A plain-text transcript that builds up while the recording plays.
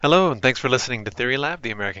Hello, and thanks for listening to Theory Lab, the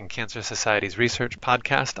American Cancer Society's research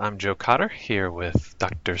podcast. I'm Joe Cotter, here with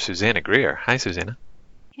Dr. Susanna Greer. Hi, Susanna.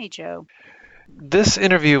 Hey, Joe. This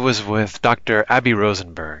interview was with Dr. Abby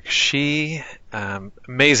Rosenberg.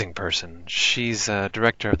 Amazing person. She's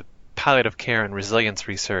director of the palliative care and resilience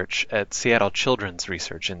research at Seattle Children's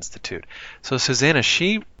Research Institute. So, Susanna,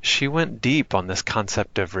 she went deep on this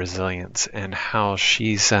concept of resilience and how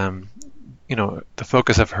the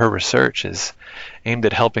focus of her research is aimed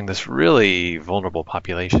at helping this really vulnerable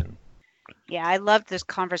population. Yeah, I love this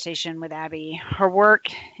conversation with Abby. Her work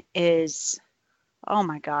is, oh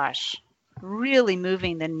my gosh, really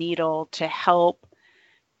moving the needle to help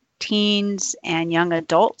teens and young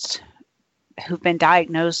adults who've been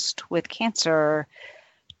diagnosed with cancer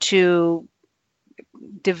to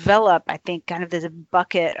develop, I think, kind of this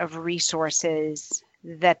bucket of resources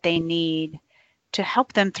that they need to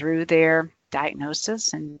help them through their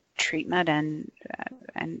diagnosis and treatment and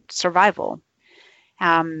survival.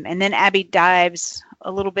 And then Abby dives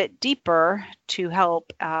a little bit deeper to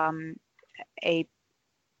help a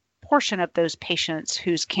portion of those patients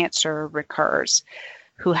whose cancer recurs,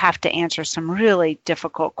 who have to answer some really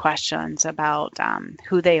difficult questions about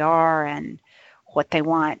who they are and what they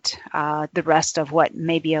want the rest of what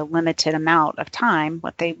may be a limited amount of time,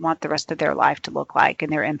 what they want the rest of their life to look like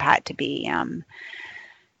and their impact to be.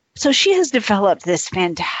 So she has developed this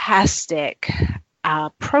fantastic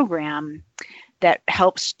program that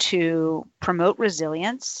helps to promote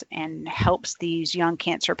resilience and helps these young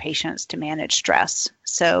cancer patients to manage stress.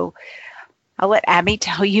 So I'll let Abby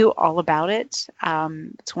tell you all about it.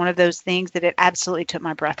 It's one of those things that it absolutely took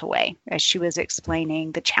my breath away as she was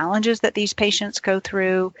explaining the challenges that these patients go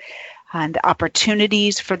through and the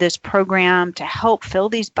opportunities for this program to help fill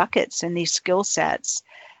these buckets and these skill sets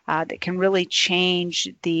that can really change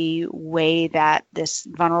the way that this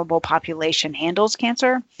vulnerable population handles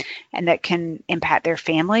cancer and that can impact their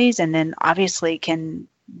families and then obviously can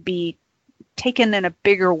be taken in a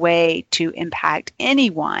bigger way to impact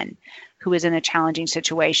anyone who is in a challenging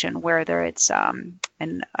situation, whether it's a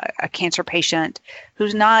cancer patient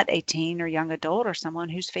who's not a teen or young adult or someone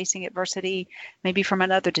who's facing adversity, maybe from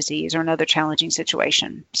another disease or another challenging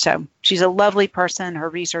situation. So she's a lovely person. Her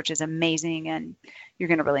research is amazing, and you're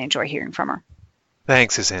going to really enjoy hearing from her.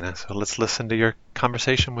 Thanks, Susanna. So let's listen to your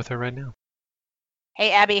conversation with her right now.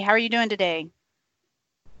 Hey, Abby, how are you doing today?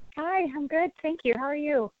 Hi, I'm good. Thank you. How are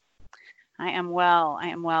you? I am well.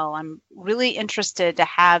 I'm really interested to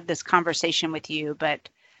have this conversation with you, but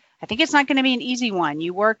I think it's not going to be an easy one.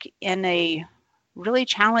 You work in a really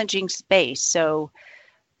challenging space. So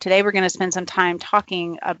today we're going to spend some time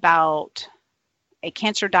talking about a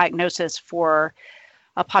cancer diagnosis for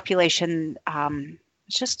a population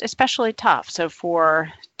it's just especially tough. So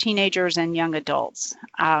for teenagers and young adults.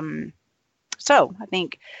 So I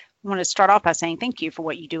think I want to start off by saying thank you for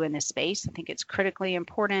what you do in this space. I think it's critically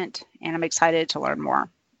important, and I'm excited to learn more.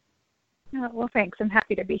 Well, thanks. I'm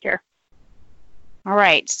happy to be here. All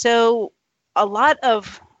right. So a lot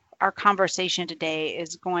of our conversation today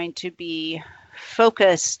is going to be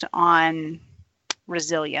focused on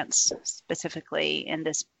resilience, specifically in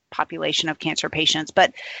this population of cancer patients.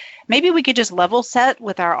 But maybe we could just level set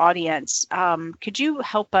with our audience. Could you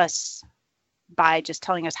help us by just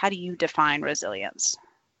telling us, how do you define resilience?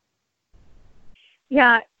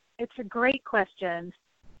 Yeah, it's a great question.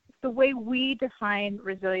 The way we define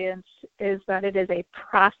resilience is that it is a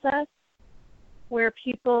process where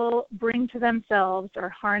people bring to themselves or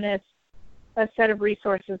harness a set of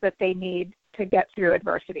resources that they need to get through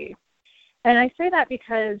adversity. And I say that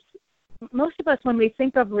because most of us, when we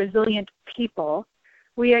think of resilient people,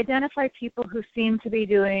 we identify people who seem to be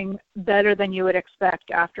doing better than you would expect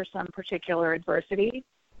after some particular adversity.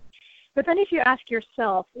 But then if you ask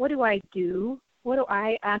yourself, what do I do? What do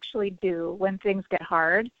I actually do when things get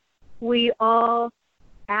hard? We all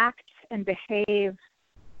act and behave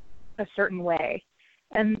a certain way.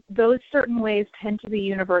 And those certain ways tend to be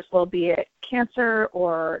universal, be it cancer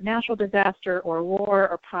or natural disaster or war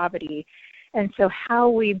or poverty. And so how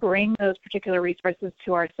we bring those particular resources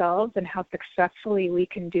to ourselves and how successfully we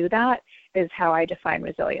can do that is how I define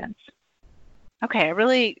resilience. Okay,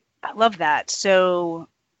 I love that. So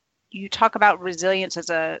you talk about resilience as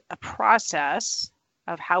a process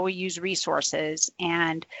of how we use resources.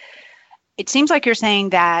 And it seems like you're saying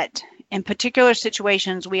that in particular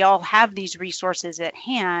situations, we all have these resources at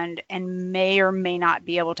hand and may or may not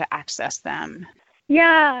be able to access them.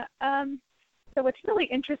 Yeah. So what's really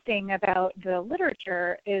interesting about the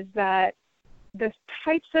literature is that the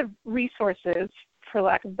types of resources, for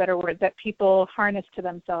lack of a better word, that people harness to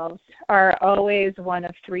themselves are always one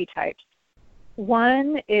of three types.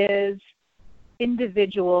 One is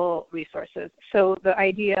individual resources. So the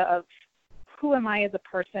idea of who am I as a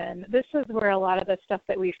person, this is where a lot of the stuff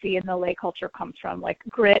that we see in the lay culture comes from, like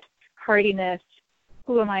grit, hardiness,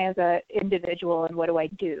 who am I as an individual and what do I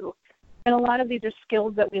do? And a lot of these are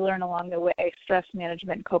skills that we learn along the way, stress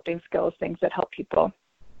management, coping skills, things that help people.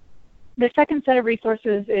 The second set of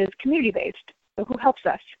resources is community-based. So who helps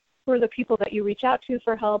us? Who are the people that you reach out to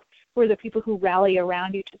for help? Who are the people who rally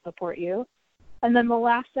around you to support you? And then the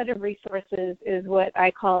last set of resources is what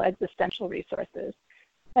I call existential resources.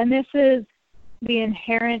 And this is the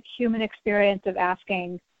inherent human experience of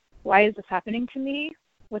asking, why is this happening to me?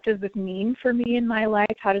 What does this mean for me in my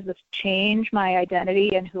life? How does this change my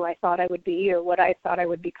identity and who I thought I would be or what I thought I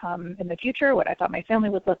would become in the future, what I thought my family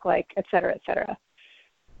would look like, et cetera, et cetera.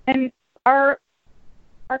 And our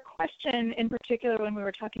question in particular when we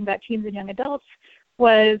were talking about teens and young adults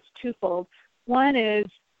was twofold. One is,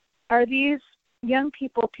 are these young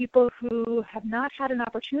people who have not had an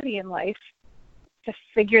opportunity in life to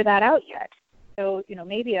figure that out yet? So,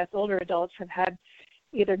 maybe us older adults have had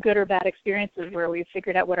either good or bad experiences where we've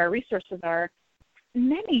figured out what our resources are.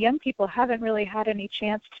 Many young people haven't really had any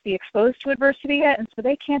chance to be exposed to adversity yet, and so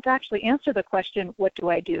they can't actually answer the question, what do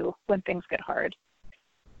I do when things get hard?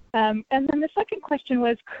 And then the second question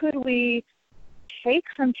was, could we take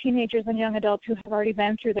from teenagers and young adults who have already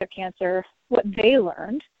been through their cancer what they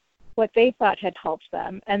learned, what they thought had helped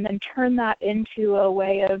them, and then turn that into a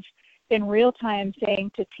way of, in real time,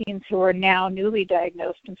 saying to teens who are now newly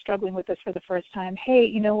diagnosed and struggling with this for the first time, hey,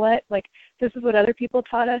 you know what, this is what other people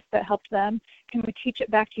taught us that helped them. Can we teach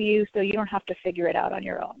it back to you so you don't have to figure it out on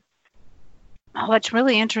your own? Oh, that's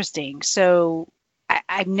really interesting. So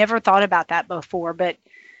I've never thought about that before, but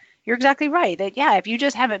you're exactly right that, if you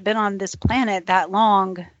just haven't been on this planet that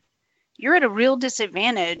long, you're at a real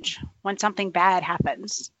disadvantage when something bad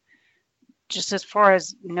happens, just as far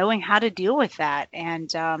as knowing how to deal with that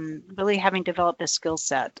and really having developed the skill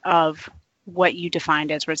set of what you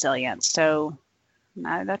defined as resilience. So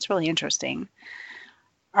that's really interesting.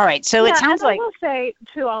 All right. So it sounds like I will say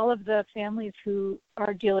to all of the families who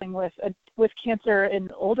are dealing with cancer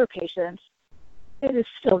in older patients, it is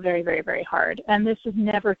still very, very, very hard. And this is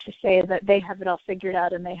never to say that they have it all figured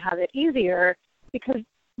out and they have it easier, because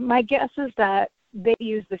my guess is that they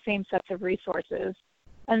use the same sets of resources.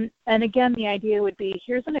 And again, the idea would be,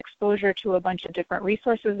 here's an exposure to a bunch of different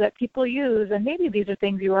resources that people use, and maybe these are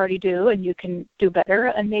things you already do and you can do better,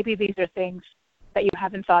 and maybe these are things that you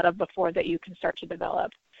haven't thought of before that you can start to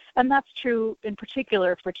develop. And that's true in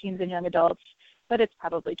particular for teens and young adults, but it's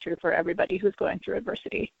probably true for everybody who's going through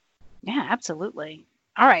adversity. Yeah, absolutely.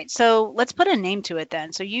 All right, so let's put a name to it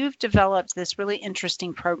then. So you've developed this really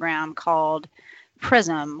interesting program called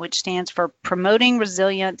PRISM, which stands for Promoting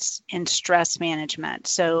Resilience in Stress Management.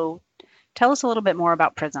 So tell us a little bit more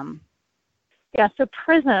about PRISM. Yeah, so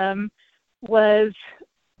PRISM was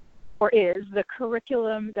or is the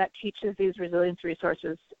curriculum that teaches these resilience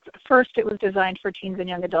resources. First, it was designed for teens and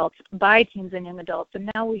young adults by teens and young adults, and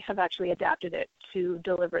now we have actually adapted it to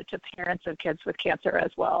deliver it to parents of kids with cancer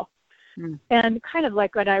as well. And kind of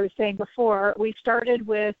like what I was saying before, we started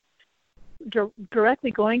with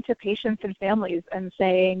directly going to patients and families and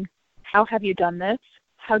saying, how have you done this?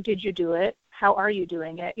 How did you do it? How are you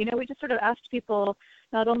doing it? We just sort of asked people,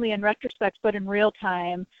 not only in retrospect, but in real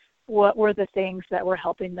time, what were the things that were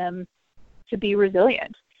helping them to be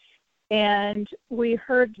resilient? And we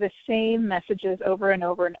heard the same messages over and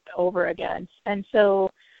over and over again. And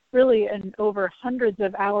so really in over hundreds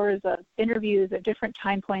of hours of interviews at different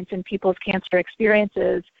time points in people's cancer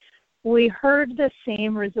experiences, we heard the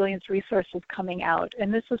same resilience resources coming out.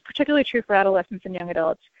 And this was particularly true for adolescents and young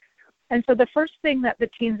adults. And so the first thing that the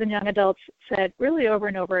teens and young adults said really over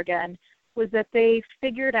and over again was that they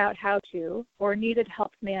figured out how to or needed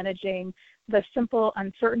help managing the simple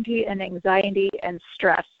uncertainty and anxiety and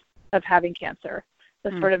stress of having cancer,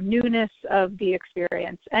 the sort of newness of the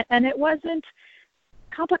experience. And it wasn't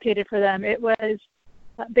complicated for them. It was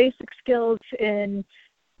basic skills in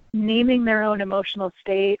naming their own emotional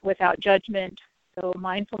state without judgment, so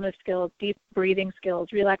mindfulness skills, deep breathing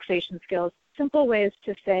skills, relaxation skills, simple ways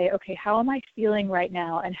to say, okay, how am I feeling right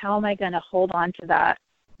now, and how am I going to hold on to that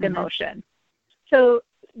emotion? So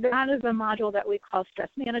that is a module that we call stress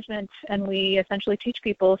management, and we essentially teach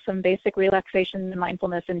people some basic relaxation,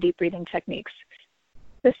 mindfulness, and deep breathing techniques.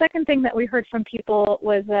 The second thing that we heard from people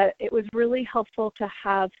was that it was really helpful to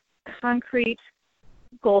have concrete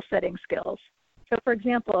goal-setting skills. So, for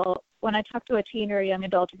example, when I talk to a teen or a young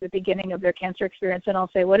adult at the beginning of their cancer experience and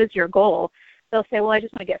I'll say, what is your goal? They'll say, well, I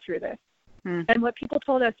just want to get through this. And what people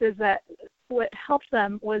told us is that what helped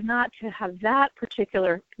them was not to have that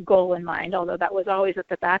particular goal in mind, although that was always at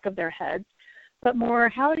the back of their heads, but more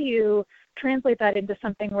how do you translate that into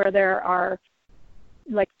something where there are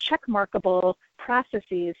like check markable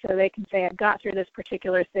processes, so they can say, I got through this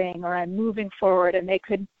particular thing, or I'm moving forward, and they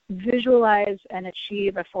could visualize and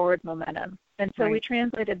achieve a forward momentum. And so we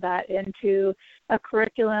translated that into a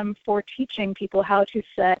curriculum for teaching people how to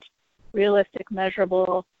set realistic,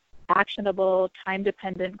 measurable, actionable,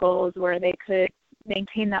 time-dependent goals where they could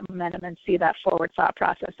maintain that momentum and see that forward thought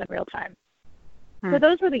process in real time. So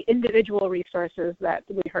those were the individual resources that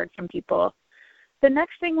we heard from people. The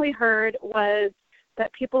next thing we heard was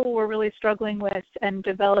that people were really struggling with and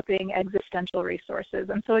developing existential resources.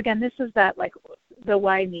 And so again, this is that like the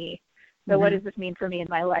why me, the what does this mean for me in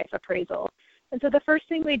my life appraisal. And so the first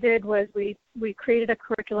thing we did was we created a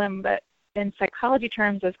curriculum that in psychology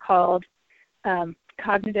terms is called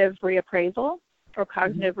cognitive reappraisal or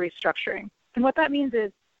cognitive restructuring. And what that means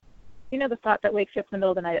is, you know, the thought that wakes you up in the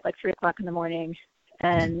middle of the night at like 3 o'clock in the morning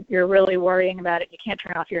and you're really worrying about it, you can't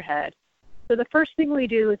turn off your head. So the first thing we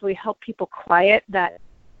do is we help people quiet that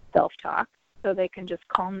self-talk so they can just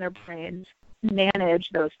calm their brains, manage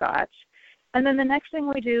those thoughts. And then the next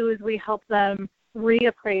thing we do is we help them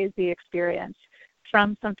reappraise the experience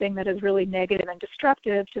from something that is really negative and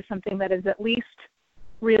destructive to something that is at least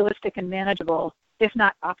realistic and manageable, if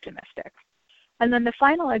not optimistic. And then the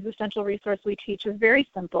final existential resource we teach is very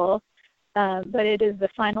simple, but it is the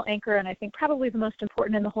final anchor and I think probably the most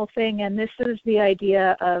important in the whole thing. And this is the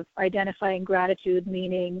idea of identifying gratitude,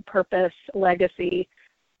 meaning, purpose, legacy,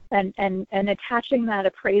 and attaching that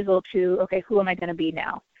appraisal to, okay, who am I going to be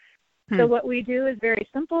now? So what we do is very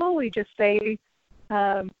simple. We just say,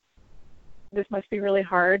 this must be really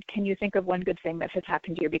hard. Can you think of one good thing that has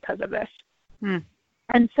happened to you because of this?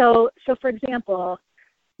 And so for example,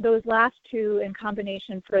 those last two in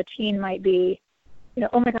combination for a teen might be, you know,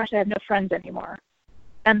 oh my gosh, I have no friends anymore.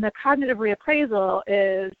 And the cognitive reappraisal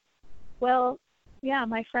is, well, yeah,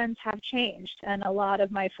 my friends have changed, and a lot of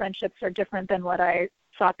my friendships are different than what I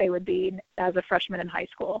thought they would be as a freshman in high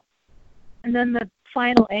school. And then the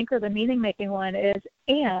final anchor, the meaning-making one is,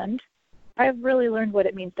 and I've really learned what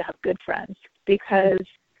it means to have good friends, because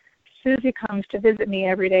Susie comes to visit me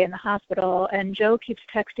every day in the hospital, and Joe keeps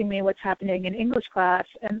texting me what's happening in English class,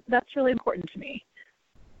 and that's really important to me.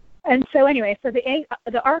 And so anyway, so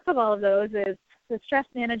the arc of all of those is the stress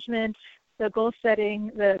management, the goal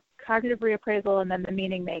setting, the cognitive reappraisal, and then the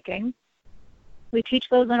meaning making. We teach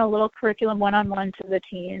those in a little curriculum one-on-one to the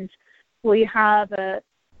teens. We have a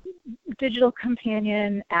digital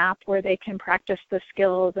companion app where they can practice the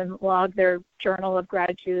skills and log their journal of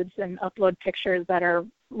gratitudes and upload pictures that are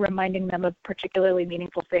reminding them of particularly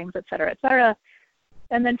meaningful things, et cetera, et cetera.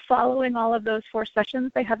 And then following all of those 4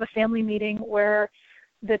 sessions, they have a family meeting where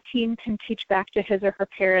the teen can teach back to his or her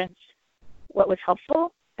parents what was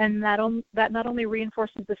helpful. And that not only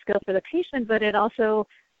reinforces the skill for the patient, but it also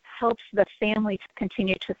helps the family to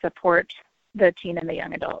continue to support the teen and the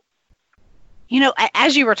young adult. You know,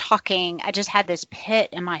 as you were talking, I just had this pit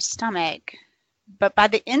in my stomach. But by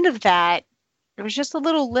the end of that, it was just a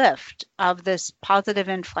little lift of this positive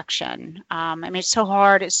inflection. I mean, it's so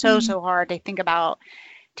hard. It's so hard to think about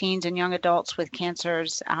teens and young adults with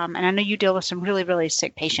cancers. And I know you deal with some really, really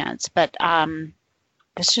sick patients, but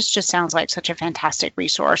this just sounds like such a fantastic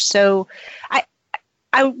resource. So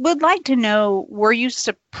I would like to know, were you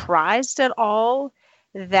surprised at all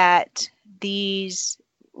that these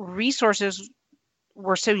resources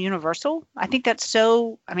were so universal? I think that's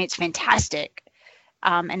so, I mean, it's fantastic.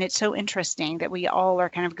 And it's so interesting that we all are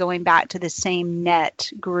kind of going back to the same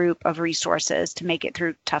net group of resources to make it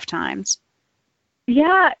through tough times.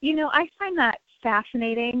 Yeah, you know, I find that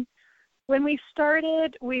fascinating. When we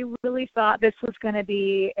started, we really thought this was going to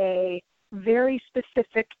be a very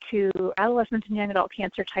specific to adolescent and young adult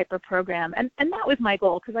cancer type of program. And that was my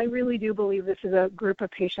goal, because I really do believe this is a group of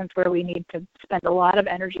patients where we need to spend a lot of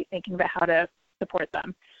energy thinking about how to support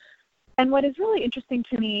them. And what is really interesting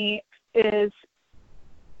to me is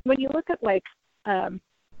when you look at like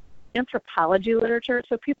anthropology literature,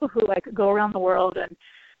 so people who like go around the world and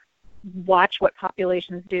watch what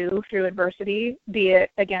populations do through adversity, be it,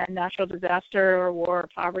 again, natural disaster or war or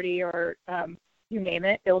poverty or you name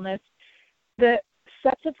it, illness, the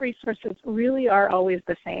sets of resources really are always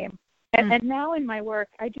the same. And now in my work,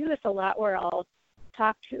 I do this a lot where I'll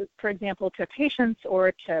talk to, for example, to patients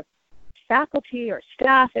or to faculty or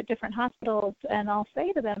staff at different hospitals, and I'll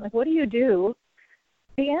say to them, like, what do you do?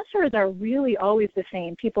 The answers are really always the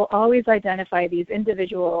same. People always identify these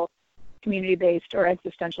individual community-based or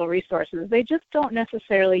existential resources. They just don't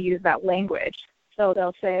necessarily use that language. So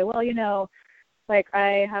they'll say, well, you know, like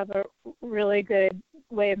I have a really good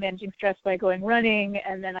way of managing stress by going running,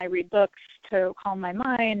 and then I read books to calm my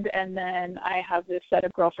mind, and then I have this set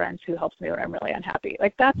of girlfriends who helps me when I'm really unhappy.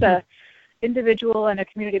 Like that's a individual and a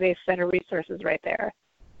community-based set of resources right there.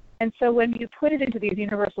 And so when you put it into these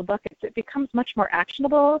universal buckets, it becomes much more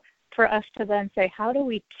actionable for us to then say, how do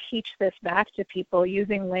we teach this back to people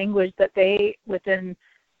using language that they, within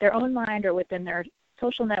their own mind or within their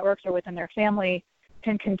social networks or within their family,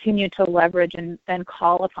 can continue to leverage and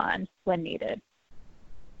call upon when needed.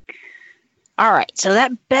 All right, so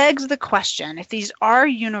that begs the question, if these are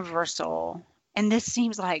universal, and this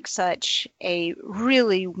seems like such a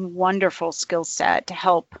really wonderful skill set to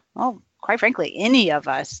help, well, quite frankly, any of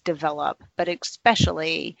us develop, but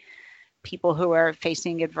especially people who are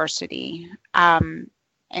facing adversity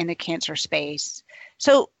in the cancer space.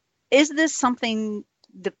 So is this something,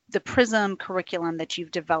 the PRISM curriculum that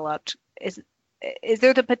you've developed, is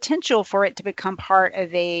there the potential for it to become part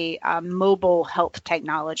of a mobile health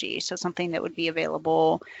technology? So something that would be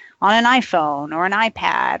available on an iPhone or an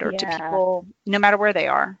iPad or to people no matter where they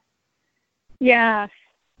are? Yeah,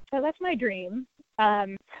 so that's my dream.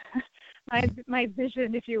 My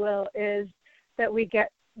vision, if you will, is that we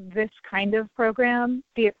get this kind of program,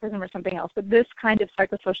 be it PRISM or something else, but this kind of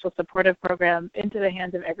psychosocial supportive program into the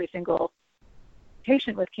hands of every single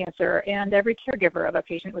patient with cancer and every caregiver of a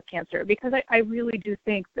patient with cancer, because I really do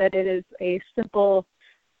think that it is a simple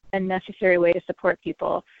and necessary way to support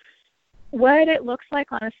people. What it looks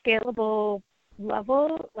like on a scalable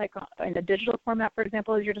level, like in a digital format, for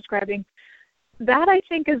example, as you're describing, that I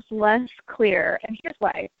think is less clear, and here's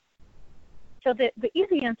why. So the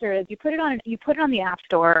easy answer is you put it on the App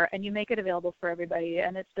Store and you make it available for everybody,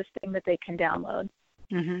 and it's this thing that they can download.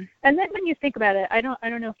 Mm-hmm. And then when you think about it, I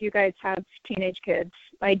don't know if you guys have teenage kids.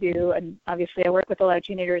 I do, and obviously I work with a lot of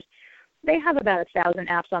teenagers. They have about 1,000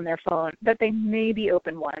 apps on their phone that they maybe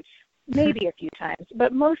open once, maybe a few times,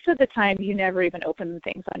 but most of the time you never even open the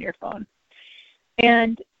things on your phone.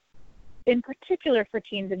 And in particular for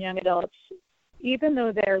teens and young adults, even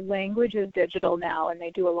though their language is digital now and they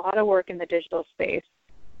do a lot of work in the digital space,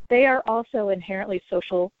 they are also inherently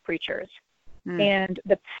social creatures. And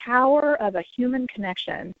the power of a human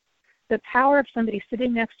connection, the power of somebody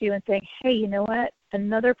sitting next to you and saying, hey, you know what,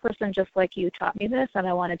 another person just like you taught me this and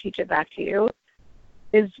I want to teach it back to you,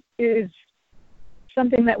 is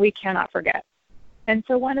something that we cannot forget. And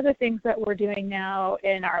so one of the things that we're doing now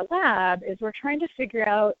in our lab is we're trying to figure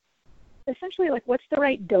out essentially like what's the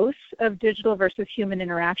right dose of digital versus human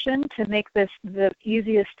interaction to make this the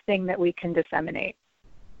easiest thing that we can disseminate.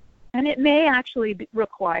 And it may actually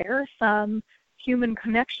require some human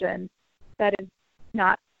connection that is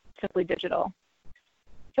not simply digital.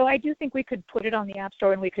 So I do think we could put it on the App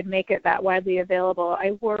Store and we could make it that widely available.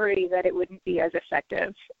 I worry that it wouldn't be as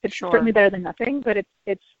effective. It's certainly better than nothing, but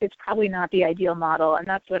it's probably not the ideal model, and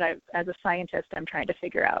that's what as a scientist, I'm trying to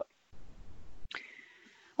figure out.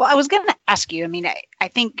 Well, I was going to ask you, I mean, I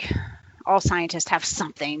think all scientists have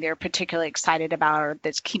something they're particularly excited about or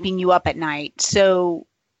that's keeping you up at night. So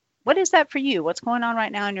what is that for you? What's going on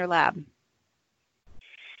right now in your lab?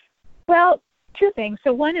 Well, two things.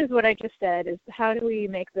 So one is what I just said, is how do we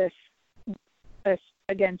make this,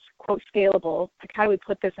 again, quote, scalable? Like how do we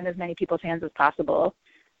put this in as many people's hands as possible,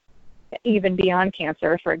 even beyond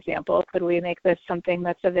cancer, for example? Could we make this something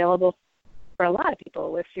that's available for a lot of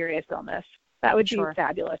people with serious illness? That would be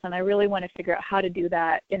fabulous, and I really want to figure out how to do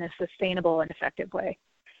that in a sustainable and effective way.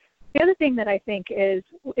 The other thing that I think is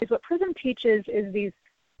what PRISM teaches is these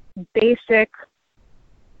basic,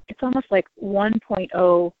 it's almost like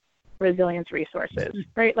 1.0 resilience resources,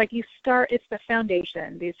 right? Like you start, it's the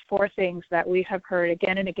foundation, these 4 things that we have heard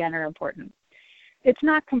again and again are important. It's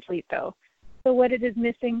not complete though. So what it is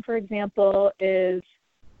missing, for example, is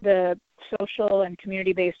the social and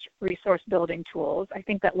community-based resource building tools. I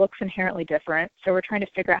think that looks inherently different. So we're trying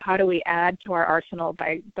to figure out how do we add to our arsenal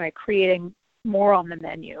by creating more on the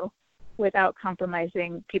menu without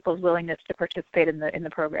compromising people's willingness to participate in the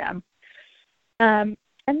program. And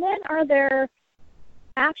then are there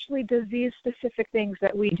actually disease-specific things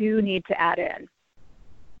that we do need to add in?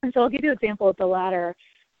 And so I'll give you an example of the latter.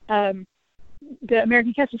 The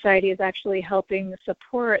American Cancer Society is actually helping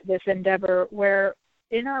support this endeavor where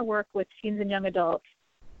in our work with teens and young adults,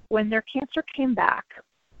 when their cancer came back,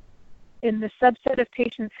 in the subset of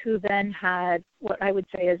patients who then had what I would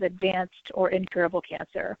say is advanced or incurable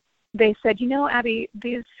cancer, they said, you know, Abby,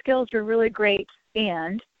 these skills are really great,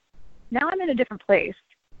 and now I'm in a different place,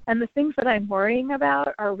 and the things that I'm worrying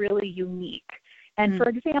about are really unique. And for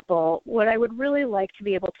example, what I would really like to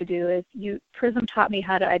be able to do is PRISM taught me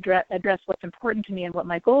how to address what's important to me and what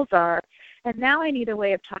my goals are, And now I need a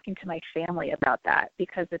way of talking to my family about that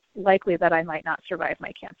because it's likely that I might not survive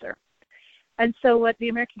my cancer. And so what the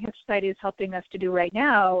American Cancer Society is helping us to do right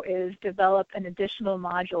now is develop an additional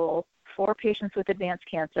module for patients with advanced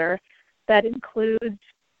cancer that includes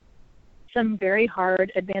some very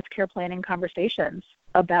hard advanced care planning conversations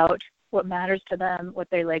about what matters to them, what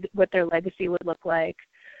their legacy would look like,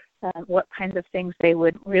 what kinds of things they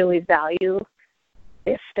would really value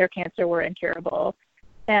if their cancer were incurable.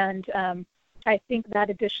 And I think that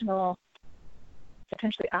additional,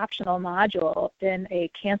 potentially optional module in a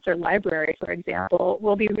cancer library, for example,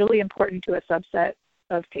 will be really important to a subset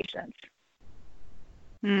of patients.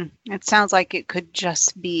 It sounds like it could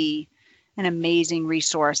just be an amazing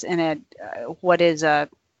resource in what is a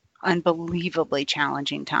unbelievably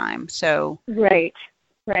challenging time. So right.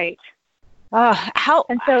 So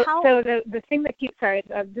the thing that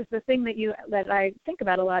the thing that I think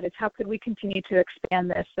about a lot is how could we continue to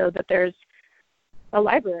expand this so that there's a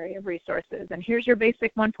library of resources, and here's your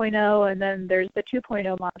basic 1.0, and then there's the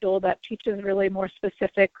 2.0 module that teaches really more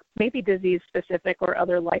specific, maybe disease specific or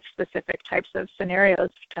other life specific types of scenarios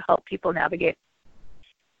to help people navigate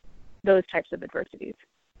those types of adversities.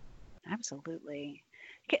 Absolutely.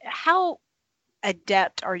 How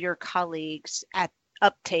adept are your colleagues at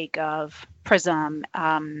uptake of PRISM,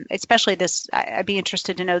 especially this? I'd be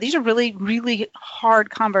interested to know. These are really, really hard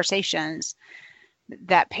conversations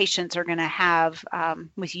that patients are going to have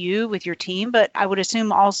with you, with your team, but I would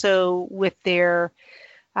assume also with their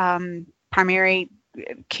primary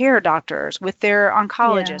care doctors, with their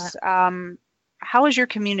oncologists. Yeah. How is your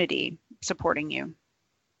community supporting you?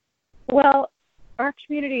 Well, our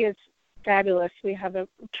community is fabulous. We have a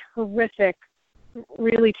terrific,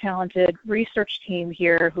 really talented research team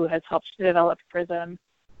here who has helped to develop PRISM,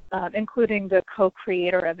 including the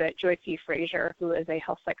co-creator of it, Joyce E. Frazier, who is a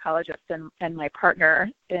health psychologist and my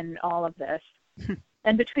partner in all of this.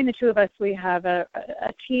 And between the two of us, we have a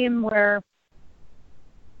team where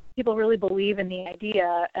people really believe in the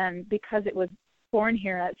idea, and because it was born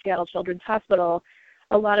here at Seattle Children's Hospital,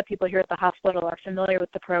 a lot of people here at the hospital are familiar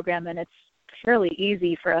with the program, and it's fairly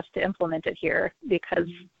easy for us to implement it here because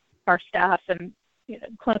our staff and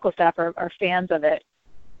clinical staff are fans of it.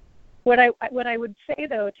 What I would say,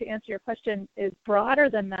 though, to answer your question is broader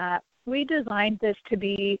than that. We designed this to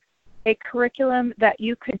be a curriculum that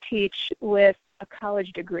you could teach with a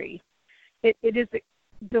college degree. It is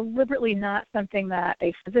deliberately not something that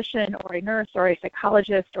a physician or a nurse or a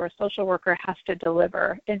psychologist or a social worker has to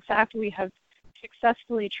deliver. In fact, we have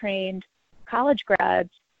successfully trained college grads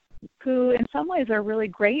who in some ways are really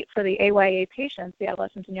great for the AYA patients, the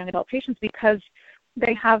adolescents and young adult patients, because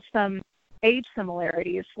they have some age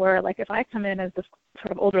similarities where, like, if I come in as this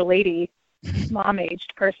sort of older lady,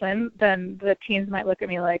 mom-aged person, then the teens might look at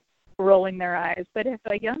me like rolling their eyes. But if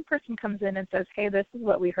a young person comes in and says, hey, this is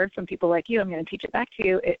what we heard from people like you, I'm going to teach it back to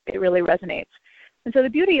you, it really resonates. And so the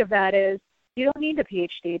beauty of that is you don't need a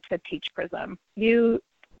PhD to teach PRISM. You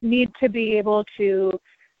need to be able to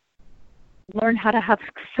learn how to have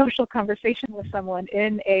a social conversation with someone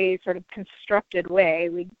in a sort of constructed way.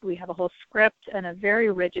 We have a whole script and a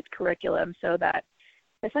very rigid curriculum so that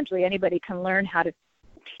essentially anybody can learn how to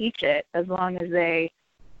teach it as long as they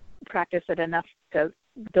practice it enough to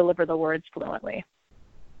deliver the words fluently.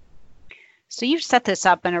 So you've set this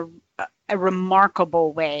up in a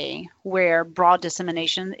remarkable way where broad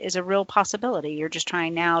dissemination is a real possibility. You're just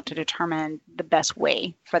trying now to determine the best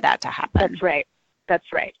way for that to happen.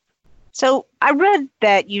 That's right. So I read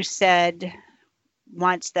that you said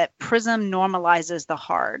once that PRISM normalizes the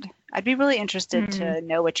hard. I'd be really interested to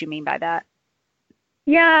know what you mean by that.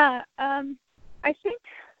 Yeah, I think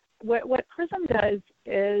what PRISM does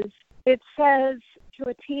is it says to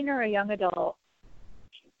a teen or a young adult,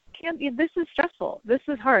 this is stressful, this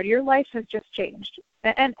is hard, your life has just changed.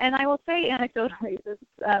 And I will say anecdotally,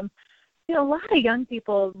 a lot of young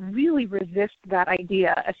people really resist that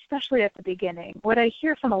idea, especially at the beginning. What I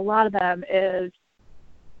hear from a lot of them is,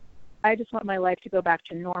 I just want my life to go back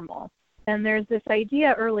to normal. And there's this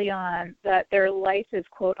idea early on that their life is,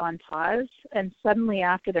 quote, on pause, and suddenly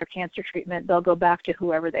after their cancer treatment, they'll go back to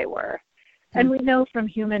whoever they were. And we know from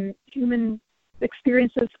human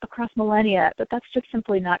experiences across millennia that that's just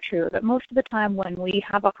simply not true, that most of the time when we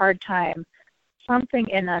have a hard time, something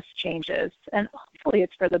in us changes, and hopefully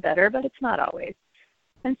it's for the better, but it's not always.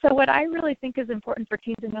 And so what I really think is important for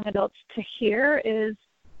teens and young adults to hear is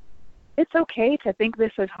it's okay to think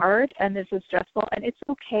this is hard and this is stressful, and it's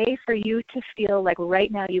okay for you to feel like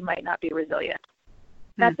right now you might not be resilient.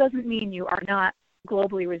 That doesn't mean you are not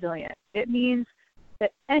globally resilient. It means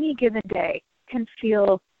that any given day can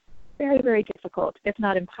feel very, very difficult, if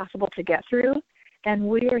not impossible to get through, And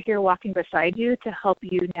we are here walking beside you to help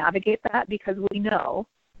you navigate that, because we know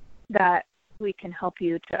that we can help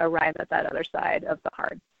you to arrive at that other side of the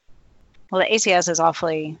hard. Well, the ACS is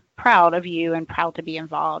awfully proud of you and proud to be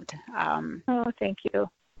involved. Oh, thank you.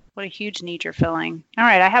 What a huge need you're filling. All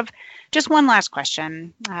right, I have just one last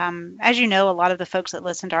question. As you know, a lot of the folks that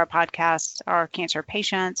listen to our podcast are cancer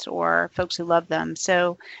patients or folks who love them.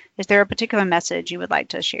 So is there a particular message you would like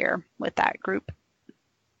to share with that group?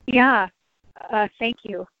 Yeah, thank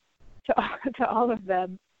you to all of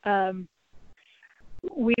them.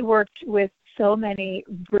 We worked with so many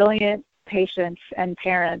brilliant patients and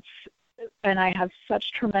parents, and I have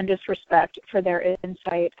such tremendous respect for their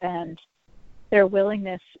insight and their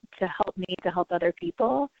willingness to help me, to help other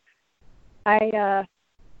people. I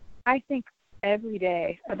think every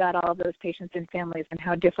day about all of those patients and families and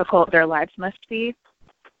how difficult their lives must be.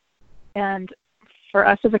 And for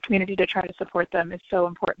us as a community to try to support them is so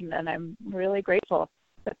important, and I'm really grateful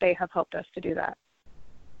that they have helped us to do that.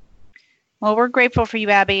 Well, we're grateful for you,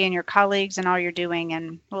 Abby, and your colleagues and all you're doing,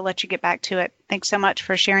 and we'll let you get back to it. Thanks so much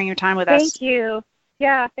for sharing your time with us. Thank you.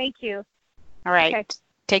 Yeah, thank you. All right. Okay.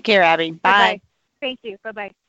 Take care, Abby. Bye. Bye-bye. Thank you. Bye-bye.